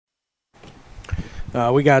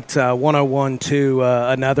We got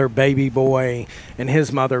 101-2, another baby boy, and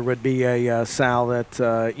his mother would be a sow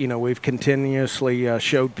that, we've continuously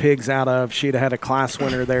showed pigs out of. She'd had a class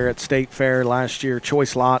winner there at State Fair last year,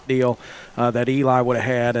 choice lot deal that Eli would have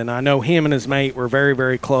had. And I know him and his mate were very,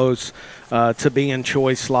 very close to being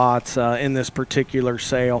choice lots in this particular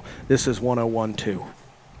sale. This is 101-2.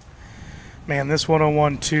 Man, this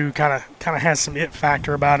 101-2 kind of has some it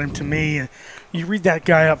factor about him to me. You read that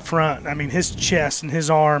guy up front, I mean, his chest and his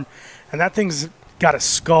arm, and that thing's got a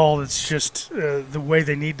skull that's just the way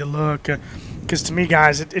they need to look. Because to me,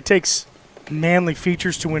 guys, it takes manly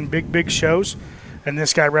features to win big, big shows, and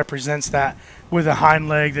this guy represents that with a hind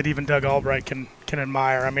leg that even Doug Albright can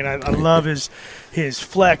admire. I mean, I love his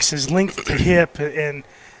flex, his length to hip, and,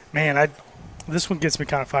 man, this one gets me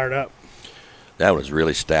kind of fired up. That was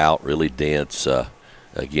really stout, really dense.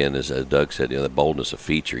 Again, as Doug said, the boldness of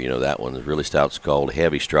feature. That one is really stout skulled,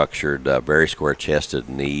 heavy structured, very square chested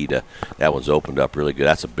and kneed. That one's opened up really good.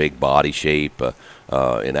 That's a big body shape.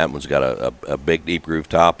 And that one's got a big deep groove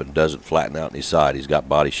top and doesn't flatten out on his side. He's got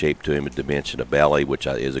body shape to him, a dimension, a belly, which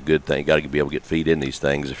is a good thing. You got to be able to get feet in these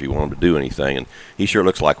things if you want him to do anything. And he sure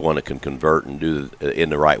looks like one that can convert and do in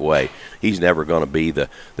the right way. He's never going to be the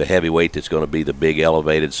heavyweight that's going to be the big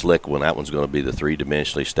elevated slick one. That one's going to be the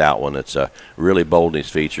three-dimensionally stout one that's really bold in his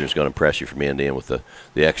features and is going to impress you from end to end with the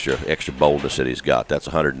extra boldness that he's got. That's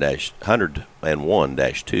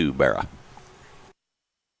 101-2 Barra.